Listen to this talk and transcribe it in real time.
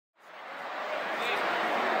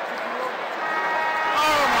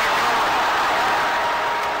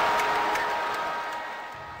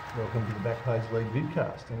welcome to the BackPageLead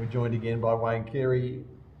Vidcast, and we're joined again by Wayne Carey,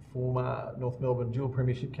 former North Melbourne dual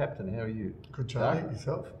premiership captain. How are you? Good, Charlie.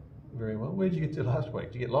 Yourself? Very well. Where did you get to last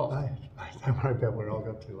week? Did you get lost? Mate, don't worry about where I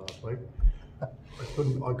got to last week.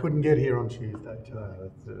 I couldn't get here on Tuesday, Charlie.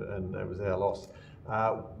 And that was our loss.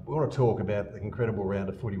 We want to talk about the incredible round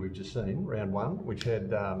of footy we've just seen, round one, which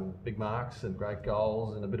had big marks and great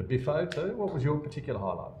goals and a bit of biffo too. What was your particular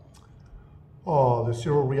highlight? Oh, the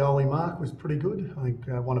Cyril Rioli mark was pretty good. I think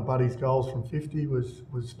one of Buddy's goals from 50 was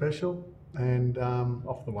special. And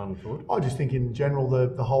Off the 1 foot. I just think in general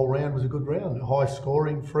the whole round was a good round. High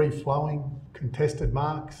scoring, free flowing, contested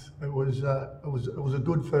marks. It was a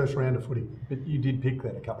good first round of footy. But you did pick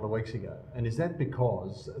that a couple of weeks ago, and is that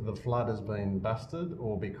because the flood has been busted,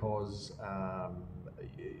 or because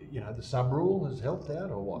the sub rule has helped out,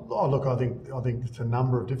 or what? Oh, look, I think it's a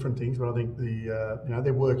number of different things, but I think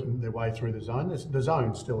they're working their way through the zone. The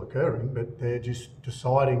zone's still occurring, but they're just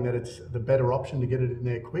deciding that it's the better option to get it in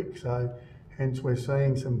there quick. So, hence we're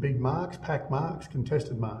seeing some big marks, pack marks,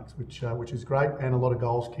 contested marks, which is great, and a lot of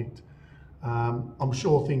goals kicked. I'm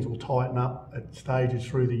sure things will tighten up at stages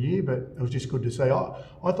through the year, but it was just good to see.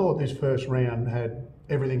 I thought this first round had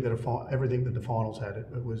everything that the finals had.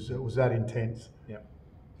 It was that intense. Yep.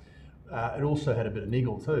 It also had a bit of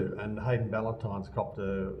niggle too, and Hayden Ballantyne's copped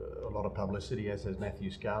a lot of publicity, as has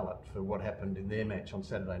Matthew Scarlett, for what happened in their match on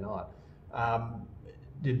Saturday night.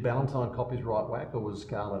 Did Ballantyne cop his right whack, or was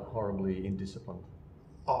Scarlett horribly indisciplined?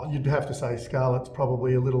 Oh, you'd have to say Scarlett's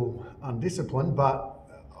probably a little undisciplined, but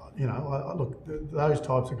look, those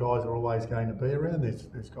types of guys are always going to be around.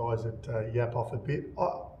 There's guys that yap off a bit.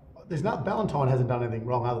 Ballantyne hasn't done anything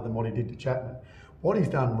wrong other than what he did to Chapman. What he's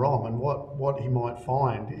done wrong, and what he might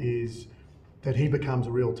find, is that he becomes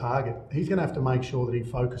a real target. He's going to have to make sure that he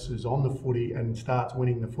focuses on the footy and starts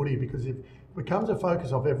winning the footy, because if it becomes a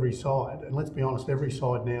focus of every side, and let's be honest, every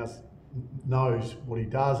side now knows what he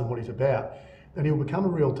does and what he's about, then he'll become a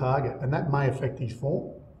real target, and that may affect his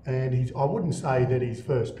form. And I wouldn't say that he's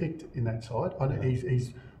first picked in that side.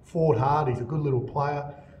 He's fought hard, he's a good little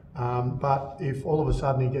player, but if all of a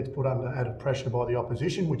sudden he gets put under added pressure by the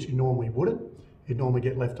opposition, which he normally wouldn't, he'd normally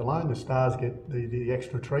get left alone, the Stars get the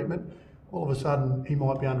extra treatment, all of a sudden he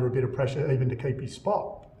might be under a bit of pressure even to keep his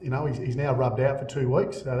spot. He's now rubbed out for 2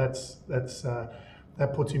 weeks, so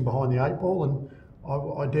that puts him behind the 8 ball, and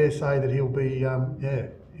I dare say that he'll be,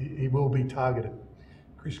 he will be targeted.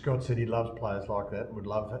 Chris Scott said he loves players like that and would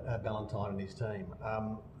love Ballantyne and his team.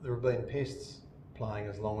 There have been pests playing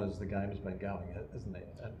as long as the game has been going, hasn't there?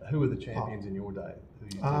 And who are the champions in your day who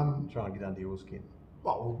used to try and get under your skin?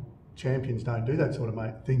 Well, champions don't do that sort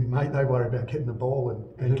of thing, mate. They worry about getting the ball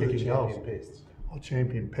and kicking goals. Pests? Oh,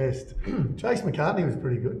 champion pest. Chase McCartney was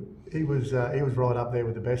pretty good. He was right up there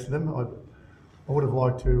with the best of them. I would have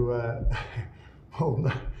liked to.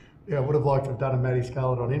 I would have liked to have done a Matty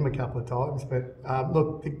Scarlett on him a couple of times, but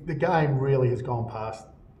look, the game really has gone past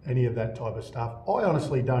any of that type of stuff. I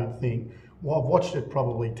honestly don't think, I've watched it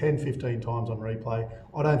probably 10, 15 times on replay,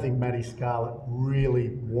 I don't think Matty Scarlett really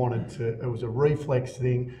wanted to. It was a reflex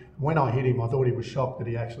thing. When I hit him, I thought he was shocked that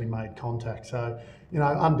he actually made contact. So,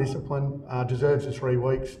 undisciplined, deserves the 3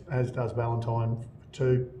 weeks, as does Ballantyne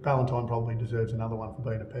too. Ballantyne probably deserves another one for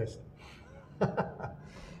being a pest.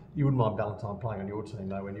 You wouldn't mind Ballantyne playing on your team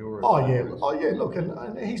though when you were... Oh yeah, look,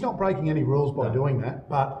 and he's not breaking any rules by doing that,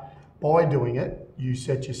 but by doing it, you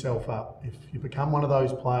set yourself up. If you become one of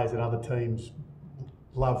those players that other teams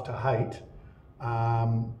love to hate,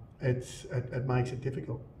 it makes it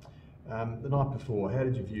difficult. The night before, how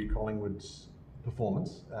did you view Collingwood's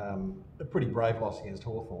performance? A pretty brave loss against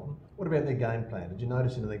Hawthorn. What about their game plan? Did you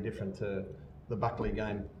notice anything different to the Buckley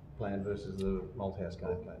game plan versus the Malthouse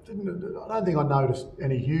game plan? I don't think I noticed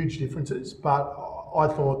any huge differences, but I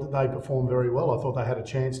thought that they performed very well. I thought they had a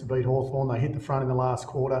chance to beat Hawthorn. They hit the front in the last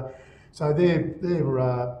quarter. So I think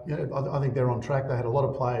they're on track. They had a lot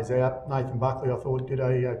of players out. Nathan Buckley, I thought, did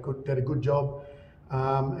a good job.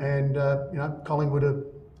 Collingwood,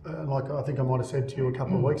 like I think I might have said to you a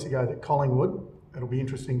couple of weeks ago, that Collingwood, it'll be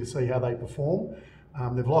interesting to see how they perform.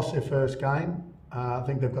 They've lost their first game. I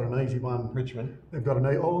think they've got an easy one. Richmond. They've got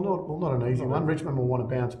not an easy one. Richmond will want to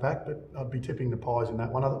bounce back, but I'd be tipping the Pies in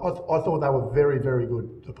that one. I thought they were very, very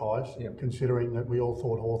good, the Pies, considering that we all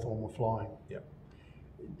thought Hawthorn were flying. Yep.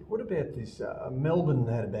 What about this? Melbourne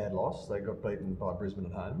had a bad loss. They got beaten by Brisbane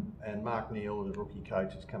at home, and Mark Neeld, the rookie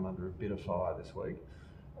coach, has come under a bit of fire this week.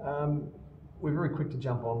 We're very quick to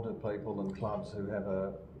jump onto people and clubs who have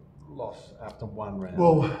a loss after one round.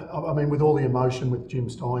 Well, I mean, with all the emotion with Jim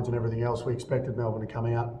Steins and everything else, we expected Melbourne to come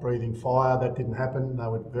out breathing fire. That didn't happen. They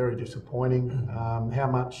were very disappointing. How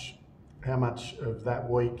much of that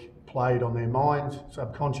week played on their minds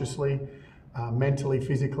subconsciously, mentally,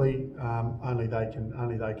 physically. Only they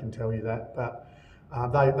can tell you that. But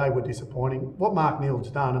they were disappointing. What Mark Neeld's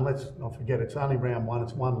done, and let's not forget, it's only round one.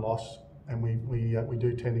 It's one loss, and we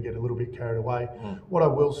do tend to get a little bit carried away. What I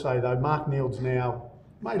will say though, Mark Neeld's now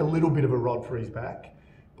made a little bit of a rod for his back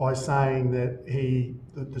by saying that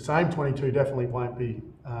the same 22 definitely won't be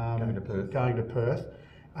going to Perth.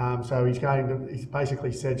 So he's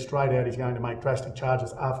basically said straight out he's going to make drastic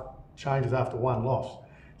changes after one loss.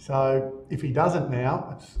 So if he doesn't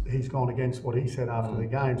now, he's gone against what he said after the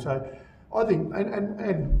game. So I think,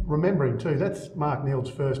 and remembering too, that's Mark Neeld's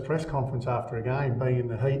first press conference after a game, being in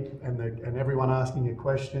the heat and everyone asking you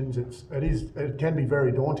questions. It can be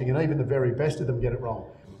very daunting, and even the very best of them get it wrong.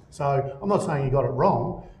 So I'm not saying he got it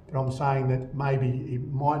wrong, but I'm saying that maybe he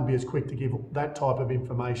mightn't be as quick to give that type of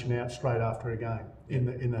information out straight after a game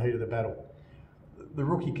in the heat of the battle. The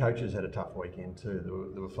rookie coaches had a tough weekend too.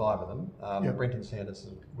 There were 5 of them. Brenton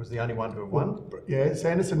Sanderson was the only one to have won. Yeah,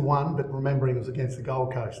 Sanderson won, but remembering it was against the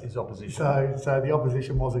Gold Coast. His opposition. So the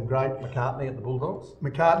opposition wasn't great. McCartney at the Bulldogs.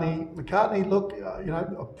 McCartney.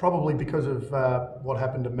 Look, probably because of what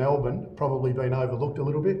happened to Melbourne, probably been overlooked a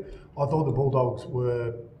little bit. I thought the Bulldogs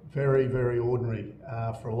were very, very ordinary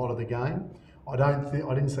for a lot of the game. I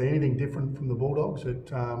didn't see anything different from the Bulldogs that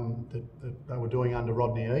they were doing under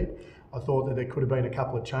Rodney Eade. I thought that there could have been a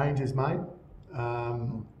couple of changes made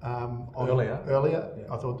earlier. Yeah.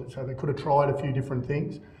 I thought that, so they could have tried a few different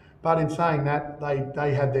things. But in saying that,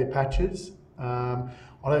 they had their patches.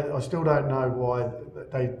 I still don't know why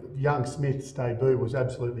young Smith's debut was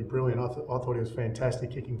absolutely brilliant. I thought he was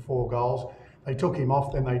fantastic, kicking 4 goals. They took him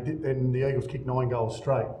off, then the Eagles kicked 9 goals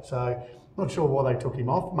straight. So not sure why they took him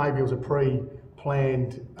off. Maybe it was a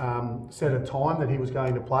pre-planned set of time that he was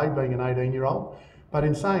going to play, being an 18-year-old. But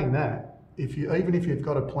in saying that, even if you've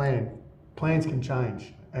got a plan, plans can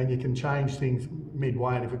change, and you can change things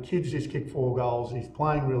midway. And if a kid's just kicked 4 goals, he's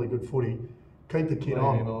playing really good footy, keep the kid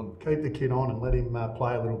on, and let him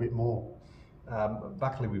play a little bit more.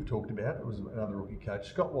 Buckley we've talked about, it was another rookie coach.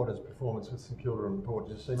 Scott Watter's performance with St Kilda and Port,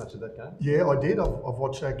 did you see much of that game? Yeah, I did. I've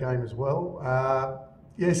watched that game as well.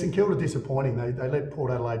 St Kilda disappointing. They let Port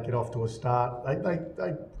Adelaide get off to a start.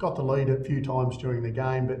 They got the lead a few times during the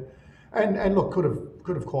game, but and look, could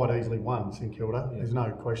have quite easily won St Kilda. Yeah. There's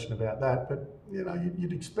no question about that. But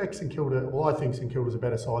you'd expect St Kilda. Well, I think St Kilda's a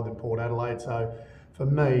better side than Port Adelaide. So for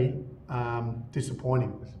me,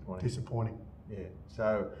 disappointing. Yeah.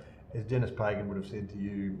 So as Dennis Pagan would have said to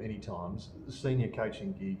you many times, the senior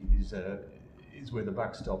coaching gig is where the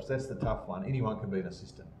buck stops. That's the tough one. Anyone can be an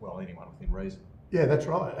assistant. Well, anyone within reason. Yeah, that's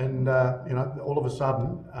right. And, all of a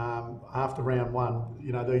sudden, after round one,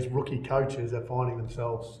 these rookie coaches are finding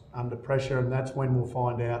themselves under pressure, and that's when we'll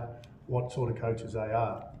find out what sort of coaches they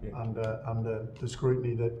are under the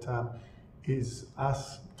scrutiny that is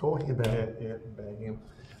us talking about. Yeah, bagging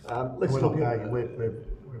them. We're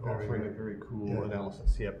offering a very cool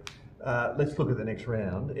analysis. Yep. Let's look at the next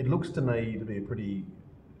round. It looks to me to be a pretty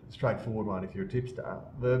straightforward one if you're a tipster.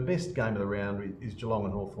 The best game of the round is Geelong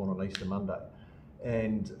and Hawthorn on Easter Monday.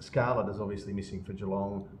 And Scarlett is obviously missing for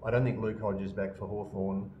Geelong. I don't think Luke Hodge is back for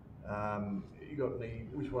Hawthorn.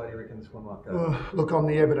 Which way do you reckon this one might go? Look, on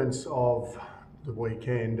the evidence of the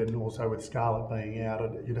weekend and also with Scarlett being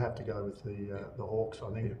out, you'd have to go with the Hawks,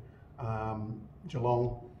 I think. Yeah.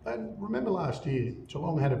 Geelong. And remember last year,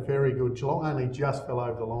 Geelong only just fell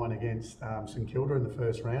over the line against St Kilda in the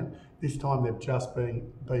first round. This time they've just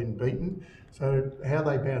been beaten. So how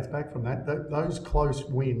they bounce back from that, those close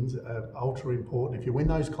wins are ultra important. If you win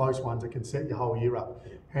those close ones, it can set your whole year up.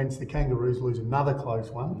 Hence the Kangaroos lose another close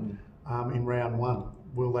one in round one.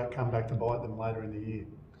 Will that come back to bite them later in the year?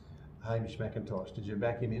 Hamish McIntosh, did you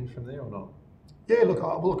back him in from there or not? Yeah, look,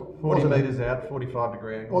 40 metres out, 45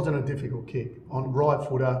 degree angle. Wasn't a difficult kick on right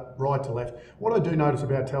footer, right to left. What I do notice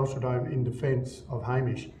about Telstra Dome in defence of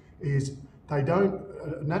Hamish is they don't,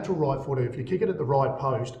 a natural right footer, if you kick it at the right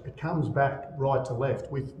post, it comes back right to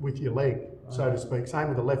left with your leg, so to speak. Same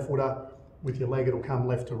with the left footer, with your leg, it'll come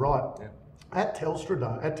left to right. Yeah. At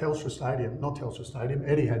Telstra Stadium, not Telstra Stadium,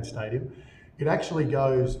 Etihad Stadium, it actually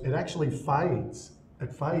fades.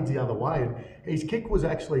 It fades the other way. And his kick was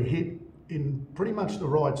actually hit in pretty much the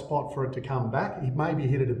right spot for it to come back. He maybe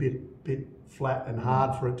hit it a bit flat and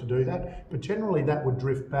hard for it to do that, but generally that would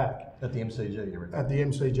drift back. At the MCG, you reckon? At the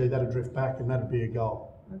MCG, that'd drift back and that'd be a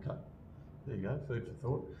goal. Okay, there you go, food for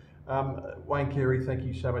thought. Wayne Carey, thank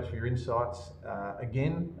you so much for your insights.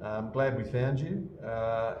 Again, glad we found you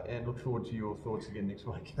and look forward to your thoughts again next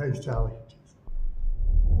week. Thanks, Charlie.